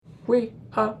We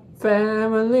are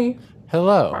family.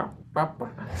 Hello. Me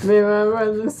and my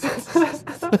brothers.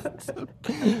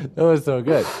 That was so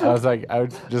good. I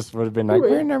just would have been like,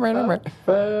 We are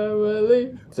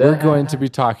family. we're going to be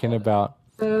talking about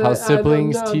how I don't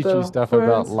siblings know teach you the stuff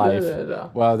about words. life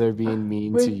while they're being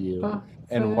mean to We you, are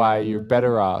and why you're family.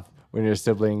 better off when your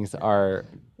siblings are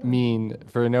mean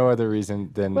for no other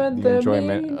reason than When the they're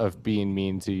enjoyment mean, of being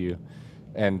mean to you,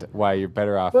 and why you're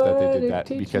better off that they but did it that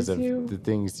because teaches of you. the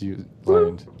things you Woo.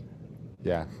 learned.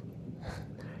 Yeah.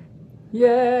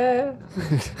 Yeah.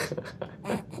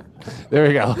 There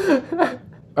we go.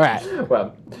 All right.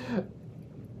 Well,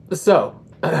 so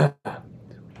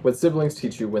what siblings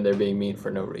teach you when they're being mean for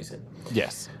no reason.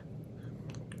 Yes.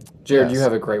 Jared, Yes. you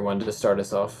have a great one to start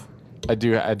us off. I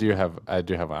do have one. I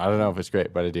don't know if it's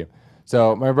great, but I do.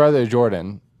 So my brother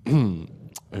Jordan,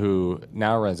 who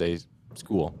now runs a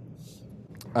school,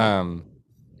 one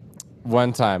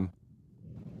time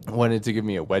wanted to give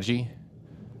me a wedgie,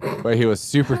 but he was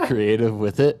super creative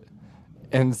with it,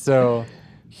 and so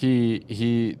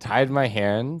he tied my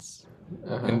hands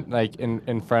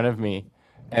in front of me,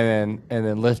 and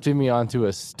then lifted me onto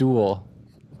a stool,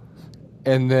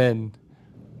 and then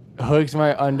hooked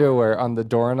my underwear on the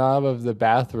doorknob of the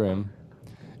bathroom,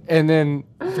 and then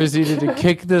proceeded to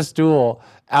kick the stool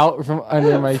out from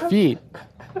under my feet.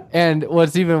 And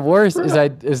what's even worse is I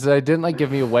didn't like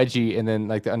give me a wedgie and then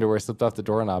like the underwear slipped off the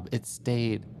doorknob. It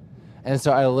stayed. And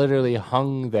so I literally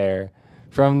hung there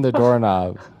from the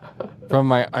doorknob from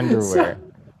my underwear.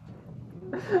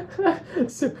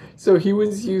 So he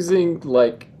was using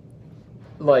like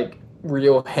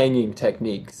real hanging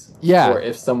techniques. Yeah. For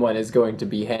if someone is going to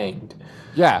be hanged.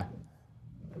 Yeah.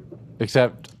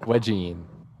 Except wedging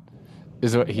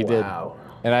is what he did. Wow.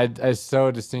 And I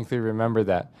so distinctly remember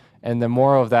that. And the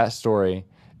moral of that story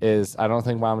is I don't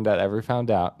think mom and dad ever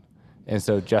found out. And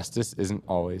so justice isn't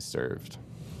always served.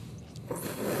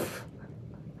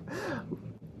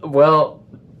 Well,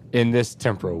 in this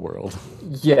temporal world.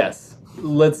 Yes.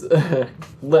 Let's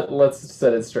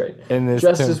set it straight. In this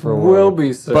justice temporal will world.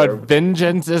 be served. But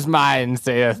vengeance is mine,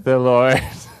 saith the Lord.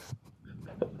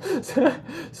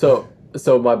 So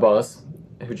my boss,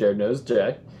 who Jared knows,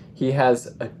 Jack,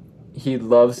 he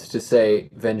loves to say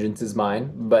vengeance is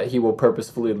mine, but he will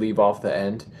purposefully leave off the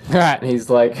end. And he's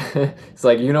like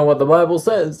you know what the Bible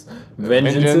says,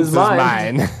 vengeance is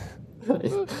mine.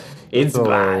 It's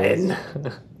mine.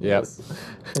 Yep.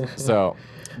 So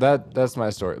that's my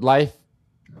story. Life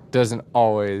doesn't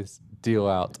always deal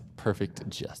out perfect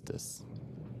justice.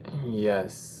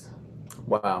 Yes.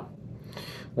 Wow.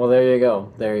 Well, there you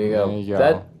go. There you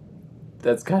go.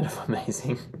 That's kind of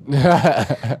amazing.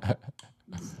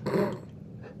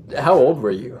 How old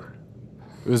were you?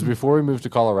 It was before we moved to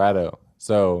Colorado,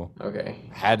 so okay.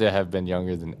 Had to have been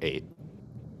younger than 8.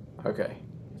 Okay.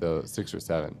 So 6 or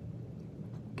 7.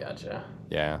 Gotcha.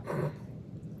 Yeah.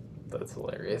 That's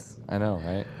hilarious. I know,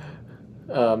 right?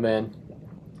 Oh, man.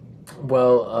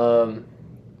 Well,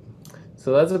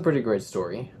 so that's a pretty great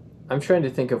story. I'm trying to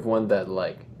think of one that,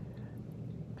 like,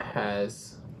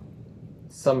 has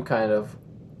some kind of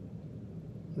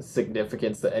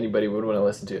significance that anybody would want to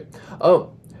listen to.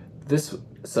 Oh,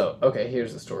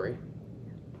 here's the story.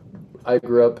 I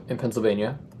grew up in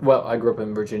Pennsylvania. Well, I grew up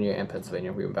in Virginia and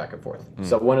Pennsylvania. We went back and forth.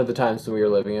 So one of the times when we were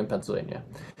living in Pennsylvania,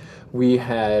 we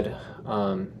had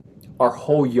our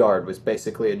whole yard was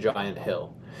basically a giant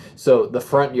hill. So the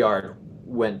front yard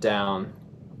went down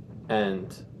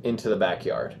and into the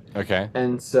backyard. Okay.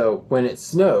 And so when it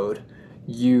snowed,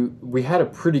 we had a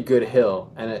pretty good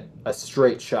hill and a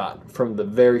straight shot from the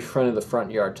very front of the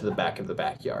front yard to the back of the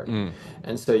backyard.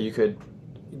 And so you could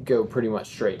go pretty much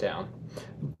straight down.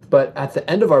 But at the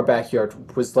end of our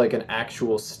backyard was like an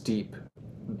actual steep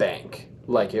bank.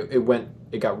 Like it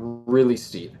got really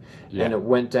steep. Yeah. And it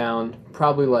went down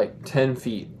probably like 10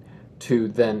 feet to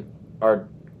then our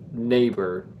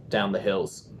neighbor down the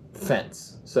hill's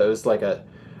fence. So it was like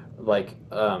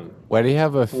why do you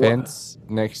have a fence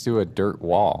next to a dirt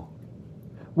wall?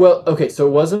 Well, okay, so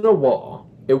it wasn't a wall.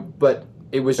 But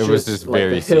it was just like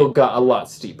the hill got a lot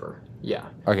steeper. Yeah.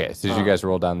 Okay, so did you guys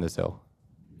roll down this hill?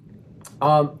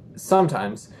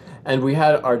 Sometimes. And we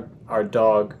had our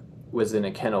dog was in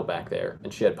a kennel back there,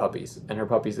 and she had puppies, and her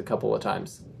puppies a couple of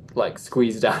times like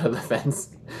squeezed out of the fence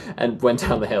and went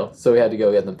down the hill, so we had to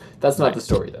go get them. That's not the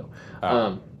story though.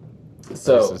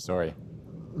 So what's the story?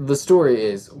 The story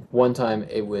is one time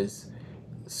it was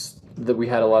that we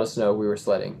had a lot of snow, we were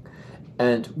sledding,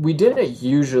 and we didn't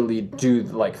usually do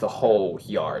like the whole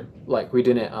yard. Like we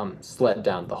didn't sled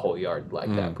down the whole yard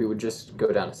like that. We would just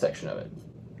go down a section of it.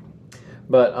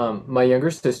 But my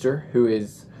younger sister, who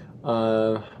is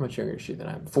How much younger is she than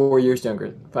I am? 4 years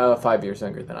younger, 5 years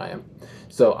younger than I am.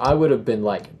 So I would have been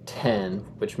like 10,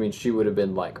 which means she would have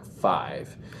been like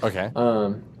 5. Okay.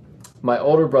 My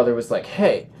older brother was like,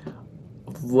 hey,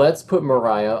 let's put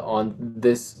Mariah on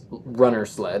this runner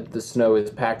sled. The snow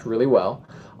is packed really well.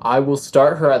 I will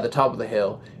start her at the top of the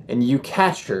hill, and you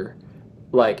catch her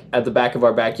like at the back of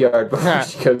our backyard before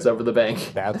she goes over the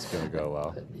bank. That's gonna go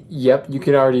well. Yep, you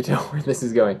can already tell where this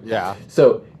is going. Yeah.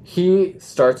 So he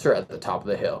starts her at the top of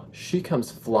the hill. She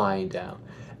comes flying down.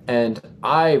 And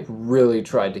I really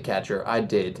tried to catch her. I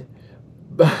did.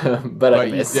 But I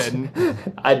missed. You didn't.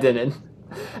 I didn't.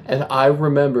 And I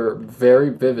remember very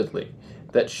vividly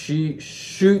that she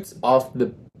shoots off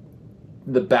the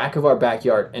back of our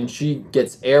backyard and she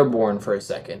gets airborne for a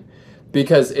second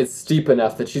because it's steep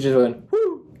enough that she just went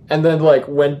whoo and then like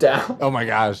went down. Oh my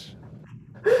gosh.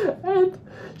 And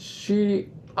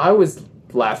I was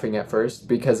laughing at first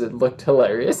because it looked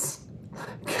hilarious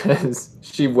because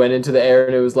she went into the air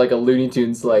and it was like a Looney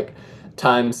Tunes like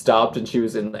time stopped and she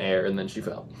was in the air and then she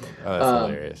fell. Oh, that's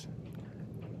hilarious.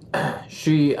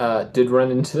 She did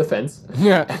run into the fence.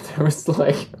 Yeah. And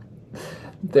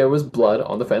there was blood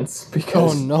on the fence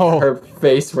because her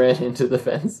face ran into the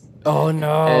fence. Oh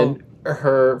no. And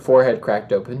her forehead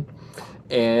cracked open.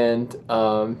 And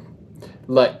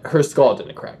like her skull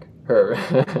didn't crack. Her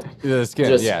the skin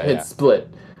just it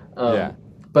split. Yeah.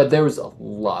 But there was a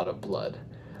lot of blood.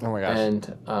 Oh my gosh. And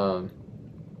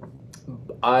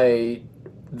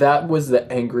that was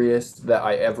the angriest that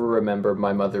I ever remember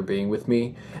my mother being with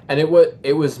me. And it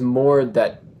was more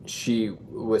that she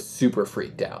was super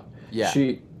freaked out. Yeah.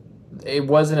 It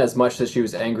wasn't as much that she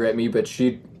was angry at me, but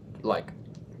she like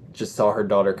just saw her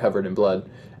daughter covered in blood.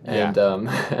 And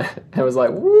I was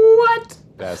like, what?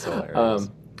 That's hilarious.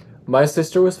 My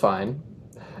sister was fine.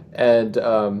 And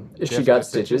she got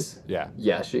stitches. Yeah.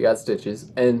 Yeah, she got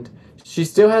stitches. And she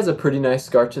still has a pretty nice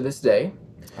scar to this day.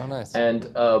 Oh, nice. And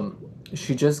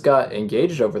she just got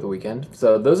engaged over the weekend.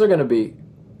 So those are going to be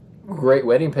great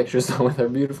wedding pictures with her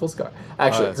beautiful scar.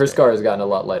 Actually, her scar has gotten a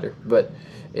lot lighter, but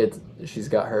she's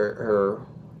got her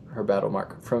battle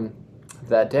mark from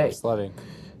that day.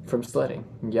 From sledding.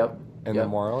 Yep. And the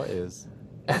moral is?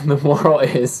 And the moral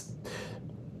is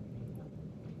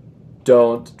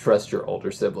don't trust your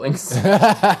older siblings.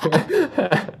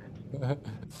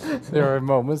 There are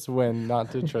moments when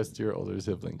not to trust your older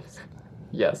siblings.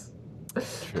 Yes.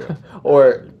 True.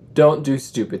 Or don't do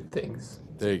stupid things.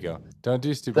 There you go. Don't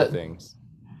do stupid things.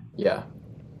 Yeah.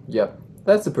 Yep.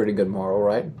 That's a pretty good moral,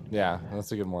 right? Yeah,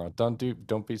 that's a good moral. Don't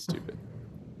be stupid.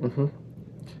 Mm-hmm.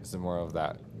 Is the moral of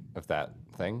that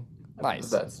thing?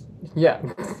 Nice. Yeah.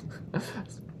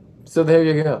 So there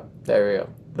you go. There you go.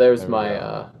 There's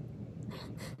my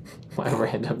my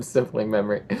random sibling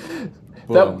memory.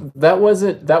 That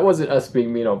wasn't us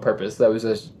being mean on purpose. That was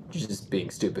us just being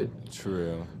stupid.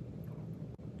 True.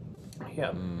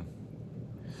 Yeah.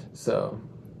 So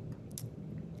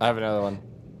I have another one.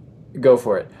 Go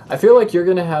for it. I feel like you're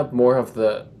gonna have more of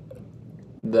the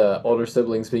older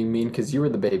siblings being mean because you were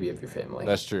the baby of your family.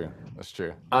 That's true.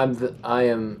 I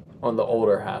am on the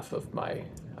older half of my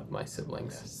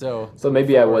siblings. So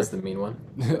maybe I was the mean one.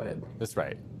 Go ahead. That's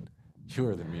right. You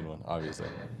were the mean one, obviously.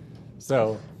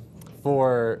 So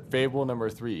for fable number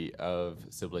 3 of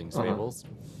siblings fables,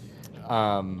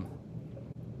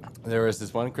 there was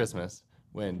this one Christmas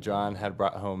when John had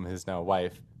brought home his now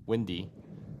wife, Wendy,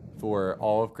 for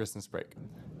all of Christmas break.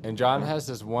 And John has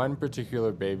this one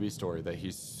particular baby story that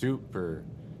he's super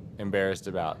embarrassed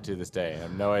about to this day. I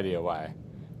have no idea why,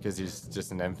 because he's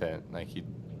just an infant. Like,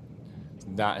 it's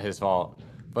not his fault,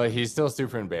 but he's still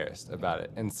super embarrassed about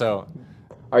it. And so,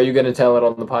 are you going to tell it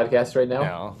on the podcast right now?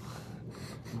 No.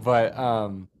 But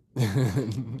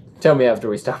tell me after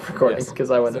we stop recording,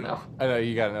 because I want to know. I know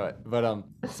you gotta know it. But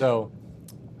so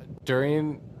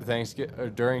during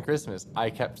during Christmas, I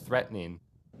kept threatening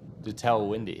to tell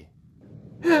Wendy.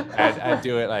 I'd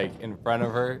do it like in front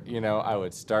of her. You know, I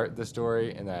would start the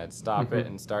story and then I'd stop it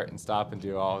and start and stop and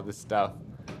do all of this stuff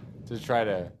to try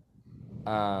to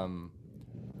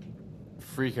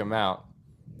freak him out.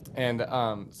 And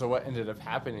so what ended up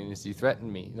happening is he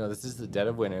threatened me. You know, this is the dead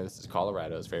of winter. This is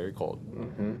Colorado. It's very cold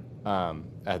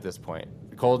at this point.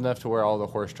 Cold enough to where all the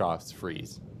horse troughs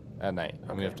freeze at night.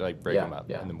 And we have to like break them up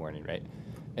in the morning, right?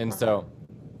 And so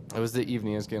it was the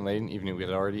evening. It was getting late in the evening. We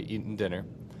had already eaten dinner.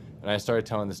 And I started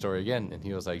telling the story again. And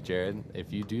he was like, Jared,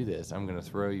 if you do this, I'm going to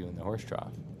throw you in the horse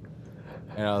trough.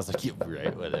 And I was like, yeah,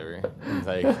 right, whatever. And he's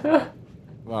like,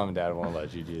 Mom and Dad won't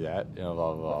let you do that. You know,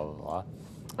 blah, blah, blah, blah.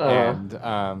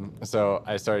 And so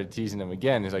I started teasing him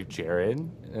again. He's like, Jared.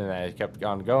 And I kept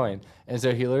on going. And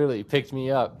so he literally picked me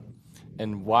up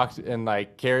and walked and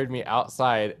like carried me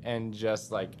outside and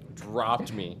just like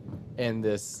dropped me in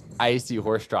this icy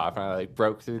horse trough, and I like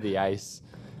broke through the ice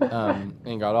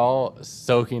and got all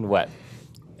soaking wet.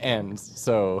 And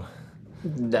so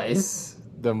Nice.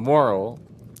 the moral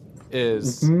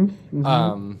is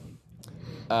um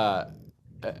uh,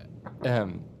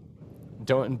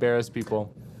 don't embarrass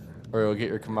people or you'll get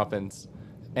your comeuppance,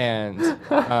 and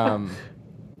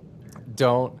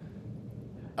don't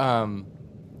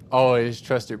always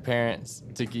trust your parents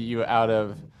to get you out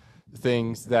of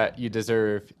things that you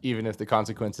deserve, even if the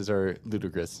consequences are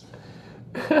ludicrous.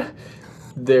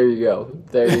 There you go.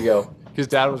 There you go. Because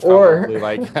Dad was probably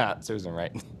like, Susan,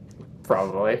 right?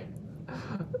 Probably.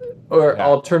 Or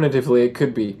alternatively, it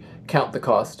could be count the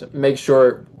cost. Make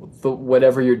sure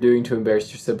whatever you're doing to embarrass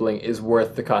your sibling is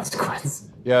worth the consequence.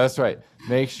 Yeah, that's right.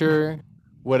 Make sure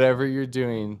whatever you're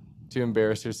doing to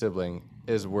embarrass your sibling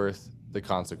is worth the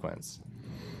consequence.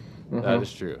 Mm-hmm. That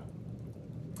is true.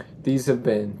 These have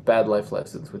been Bad Life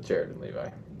Lessons with Jared and Levi.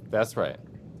 That's right.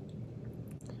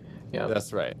 Yeah.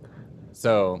 That's right.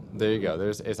 So there you go.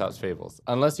 There's Aesop's Fables.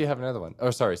 Unless you have another one. Oh,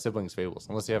 sorry, Siblings Fables.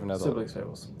 Unless you have another Siblings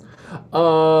Fables.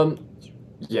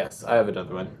 Yes, I have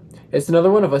another one. It's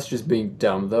another one of us just being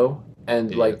dumb though,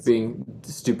 and like being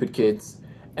stupid kids.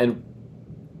 And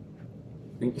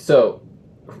so,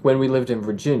 when we lived in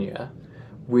Virginia,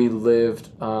 we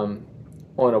lived on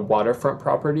a waterfront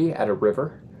property at a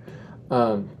river,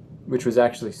 which was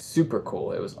actually super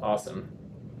cool. It was awesome.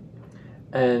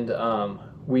 And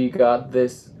we got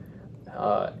this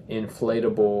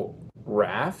inflatable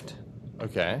raft.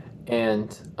 Okay.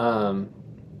 And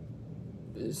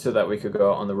so that we could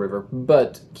go on the river.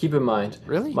 But keep in mind,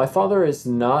 really, my father is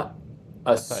not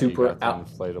a super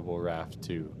inflatable raft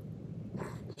to.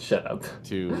 Shut up.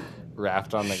 To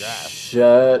raft on the grass.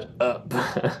 Shut up.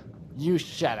 You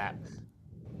shut up.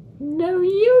 No,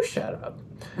 you shut up.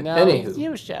 No, Anywho,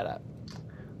 you shut up.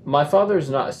 My father is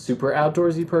not a super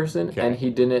outdoorsy person, and he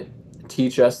didn't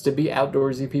teach us to be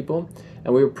outdoorsy people,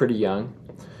 and we were pretty young.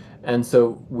 And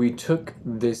so we took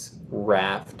this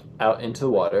raft out into the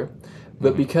water,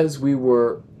 but because we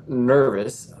were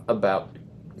nervous about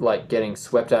like getting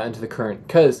swept out into the current,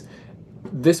 because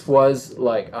this was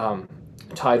like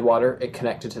tide water, it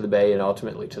connected to the bay and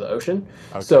ultimately to the ocean.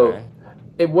 Okay. So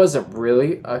it wasn't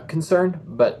really a concern,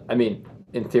 but I mean,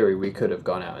 in theory, we could have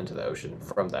gone out into the ocean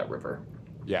from that river.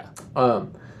 Yeah.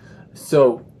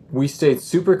 So we stayed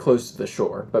super close to the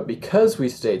shore, but because we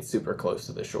stayed super close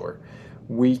to the shore,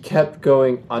 we kept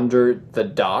going under the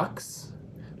docks.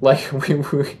 Like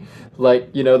like,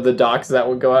 you know, the docks that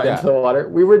would go out into the water.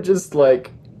 We were just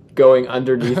like going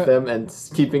underneath them and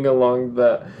keeping along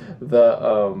the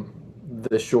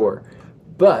shore.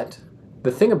 But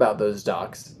the thing about those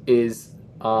docks is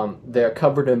they're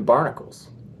covered in barnacles.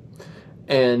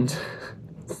 And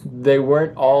they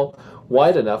weren't all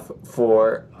wide enough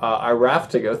for our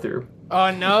raft to go through.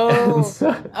 Oh no!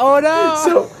 Oh no!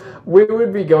 So we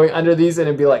would be going under these, and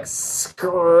it'd be like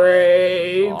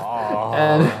scrape,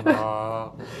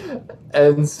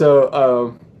 and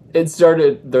so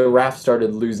the raft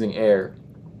started losing air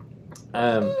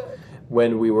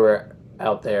when we were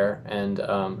out there, and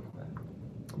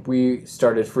we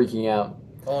started freaking out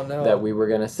that we were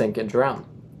gonna sink and drown,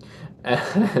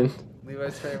 and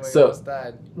Levi's family almost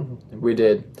died. We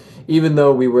did, even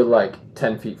though we were like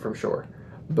 10 feet from shore,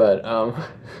 but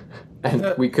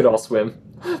and we could all swim.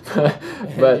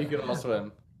 but you could all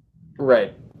swim.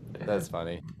 Right. That's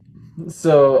funny.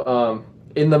 So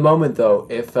in the moment though,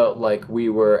 it felt like we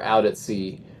were out at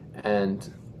sea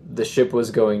and the ship was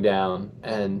going down,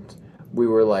 and we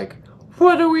were like,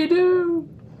 what do we do?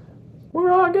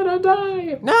 We're all gonna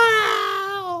die.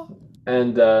 No!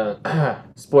 And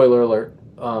spoiler alert,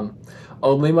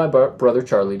 only my brother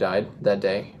Charlie died that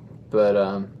day,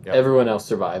 but everyone else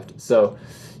survived. So,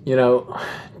 you know,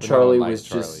 Charlie was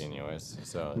just Charlie anyways,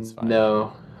 so it's fine.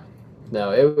 No,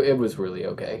 it was really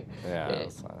okay. Yeah, it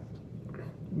was fine.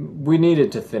 We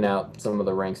needed to thin out some of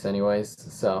the ranks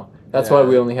anyways, so that's why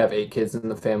we only have 8 kids in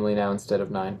the family now instead of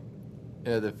 9.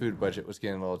 Yeah, the food budget was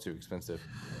getting a little too expensive.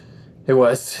 It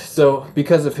was. So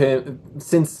because of him,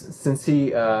 since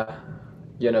he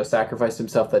sacrificed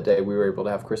himself that day, we were able to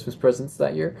have Christmas presents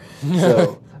that year.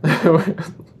 So enjoy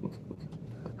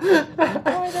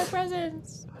the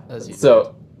presents.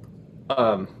 So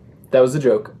that was a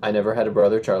joke. I never had a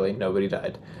brother Charlie. Nobody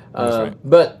died. Right.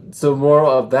 But so moral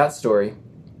of that story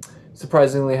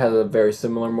surprisingly has a very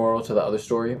similar moral to the other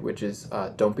story, which is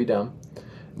don't be dumb.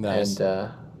 Nice.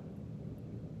 And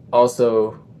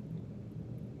also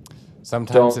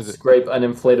sometimes don't scrape an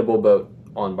inflatable boat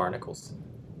on barnacles.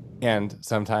 And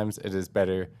sometimes it is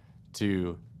better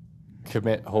to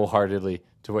commit wholeheartedly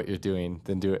to what you're doing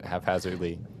than do it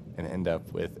haphazardly and end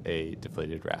up with a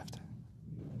deflated raft.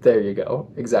 There you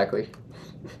go. Exactly.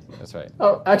 That's right.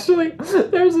 Oh, actually,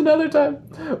 there's another time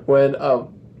when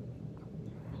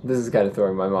this is kind of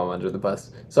throwing my mom under the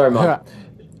bus. Sorry, Mom.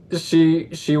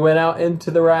 She went out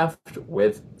into the raft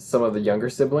with some of the younger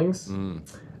siblings. Mm.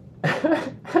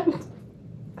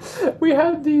 And we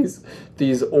had these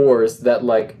oars that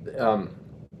like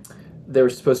they were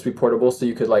supposed to be portable, so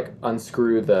you could like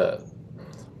unscrew the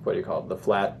what do you call it, the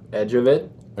flat edge of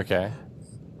it. Okay.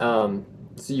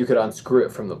 So you could unscrew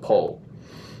it from the pole,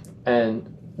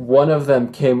 and one of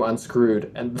them came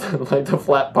unscrewed, and like the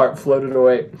flat part floated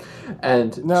away,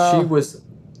 and she was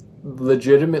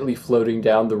legitimately floating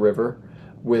down the river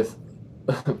with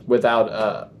without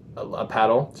a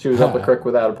paddle. She was up a creek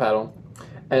without a paddle,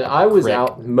 and I was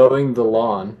out mowing the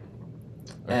lawn,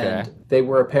 and they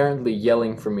were apparently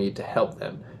yelling for me to help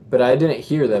them. But I didn't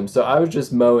hear them, so I was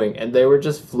just mowing, and they were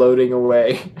just floating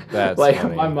away. That's like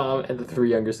funny. my mom and the 3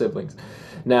 younger siblings.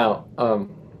 Now,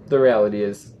 the reality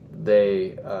is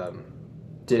they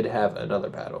did have another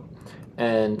paddle,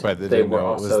 and but they were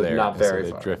also not very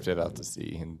so far. They drifted out to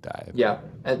sea and died. Yeah,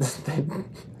 and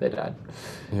they died.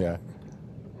 Yeah.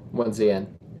 Once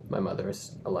again, my mother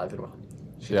is alive and well.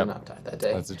 She did not die that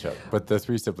day. That's a joke. But the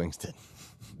 3 siblings did.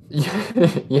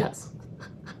 Yes.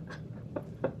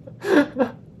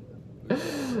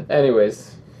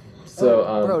 Anyways,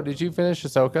 so bro, did you finish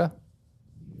Ahsoka?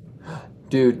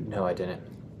 Dude, no, I didn't.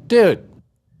 Dude,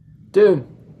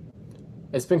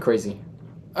 it's been crazy.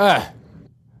 I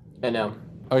know.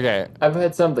 Okay. I've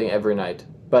had something every night,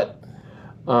 but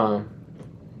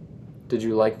did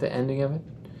you like the ending of it?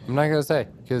 I'm not gonna say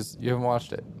because you haven't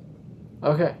watched it.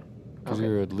 Okay. Because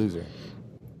you're a loser.